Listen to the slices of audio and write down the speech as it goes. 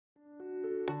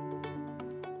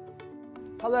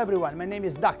Hello everyone, my name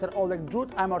is Dr. Oleg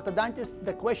Drut. I'm orthodontist.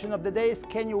 The question of the day is,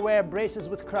 can you wear braces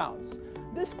with crowns?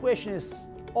 This question is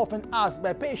often asked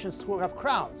by patients who have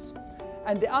crowns.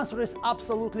 And the answer is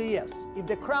absolutely yes. If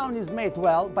the crown is made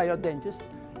well by your dentist,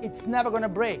 it's never going to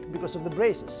break because of the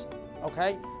braces,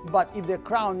 okay? But if the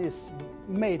crown is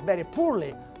made very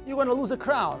poorly, you're going to lose a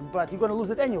crown, but you're going to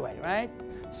lose it anyway, right?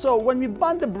 So when we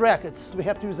bond the brackets, we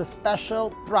have to use a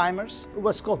special primers,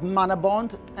 what's called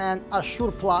Monobond and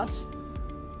Assure Plus,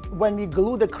 when we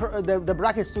glue the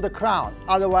brackets to the crown.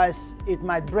 Otherwise, it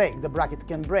might break. The bracket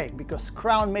can break because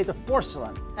crown made of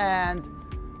porcelain, and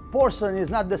porcelain is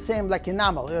not the same like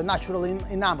enamel, natural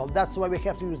enamel. That's why we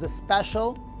have to use a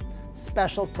special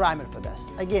primer for this.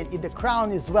 Again, if the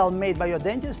crown is well made by your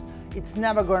dentist, it's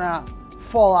never gonna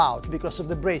fall out because of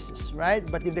the braces, right?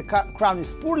 But if the crown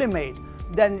is poorly made,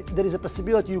 then there is a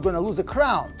possibility you're gonna lose a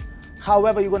crown.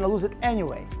 However, you're gonna lose it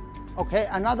anyway. Okay,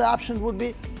 another option would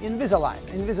be Invisalign.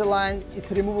 Invisalign, it's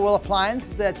a removable appliance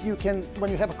that you can, when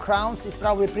you have crowns, it's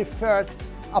probably preferred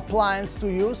appliance to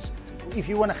use if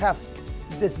you want to have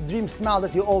this dream smile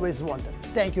that you always wanted.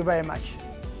 Thank you very much.